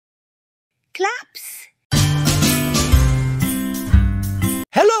Claps.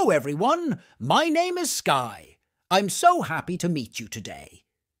 Hello, everyone. My name is Sky. I'm so happy to meet you today.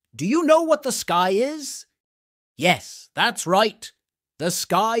 Do you know what the sky is? Yes, that's right. The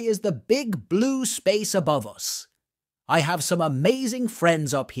sky is the big blue space above us. I have some amazing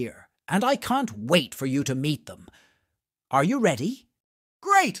friends up here, and I can't wait for you to meet them. Are you ready?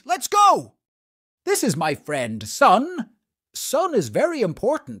 Great, let's go! This is my friend, Sun. Sun is very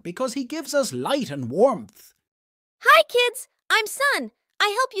important because he gives us light and warmth. Hi, kids. I'm Sun.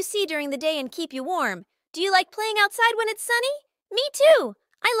 I help you see during the day and keep you warm. Do you like playing outside when it's sunny? Me too.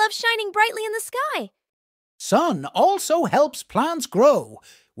 I love shining brightly in the sky. Sun also helps plants grow.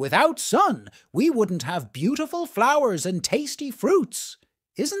 Without sun, we wouldn't have beautiful flowers and tasty fruits.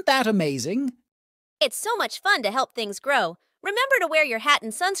 Isn't that amazing? It's so much fun to help things grow. Remember to wear your hat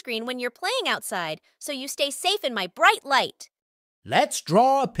and sunscreen when you're playing outside so you stay safe in my bright light. Let's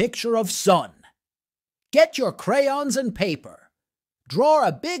draw a picture of sun. Get your crayons and paper. Draw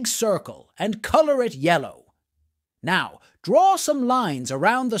a big circle and color it yellow. Now, draw some lines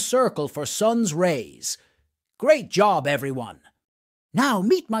around the circle for sun's rays. Great job, everyone. Now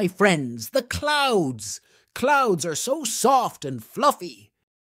meet my friends, the clouds. Clouds are so soft and fluffy.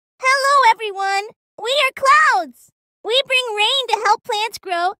 Hello, everyone. We are clouds. We bring rain to help plants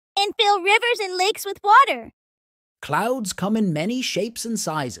grow and fill rivers and lakes with water. Clouds come in many shapes and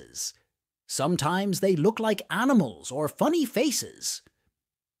sizes. Sometimes they look like animals or funny faces.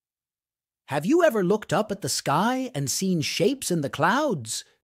 Have you ever looked up at the sky and seen shapes in the clouds?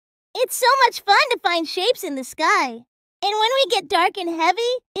 It's so much fun to find shapes in the sky. And when we get dark and heavy,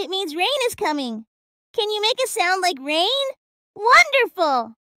 it means rain is coming. Can you make a sound like rain?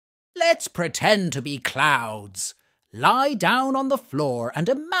 Wonderful! Let's pretend to be clouds. Lie down on the floor and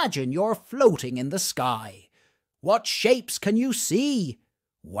imagine you're floating in the sky. What shapes can you see?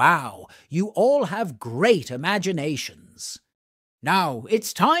 Wow, you all have great imaginations. Now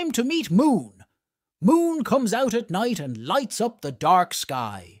it's time to meet Moon. Moon comes out at night and lights up the dark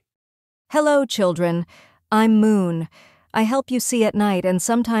sky. Hello, children. I'm Moon. I help you see at night, and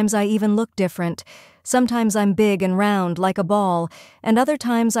sometimes I even look different. Sometimes I'm big and round, like a ball, and other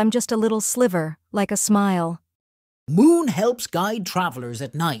times I'm just a little sliver, like a smile. Moon helps guide travelers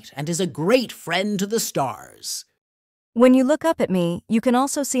at night and is a great friend to the stars. When you look up at me, you can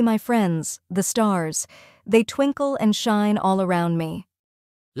also see my friends, the stars. They twinkle and shine all around me.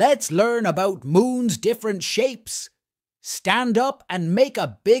 Let's learn about Moon's different shapes. Stand up and make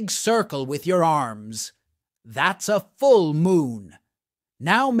a big circle with your arms. That's a full moon.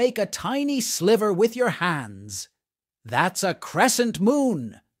 Now make a tiny sliver with your hands. That's a crescent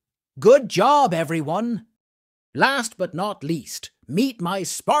moon. Good job, everyone. Last but not least, meet my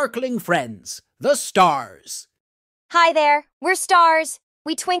sparkling friends, the stars. Hi there, we're stars.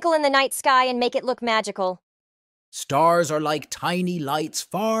 We twinkle in the night sky and make it look magical. Stars are like tiny lights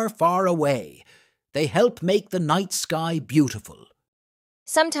far, far away. They help make the night sky beautiful.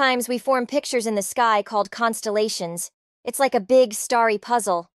 Sometimes we form pictures in the sky called constellations. It's like a big starry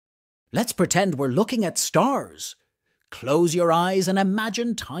puzzle. Let's pretend we're looking at stars. Close your eyes and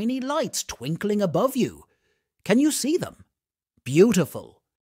imagine tiny lights twinkling above you. Can you see them? Beautiful.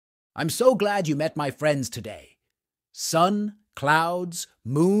 I'm so glad you met my friends today. Sun, clouds,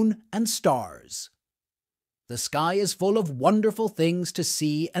 moon, and stars. The sky is full of wonderful things to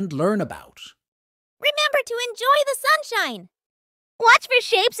see and learn about. Remember to enjoy the sunshine. Watch for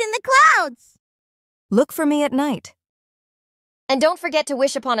shapes in the clouds. Look for me at night. And don't forget to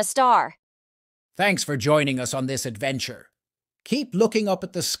wish upon a star. Thanks for joining us on this adventure. Keep looking up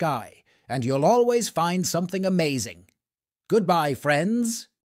at the sky, and you'll always find something amazing. Goodbye, friends.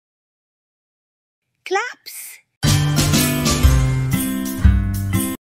 Claps.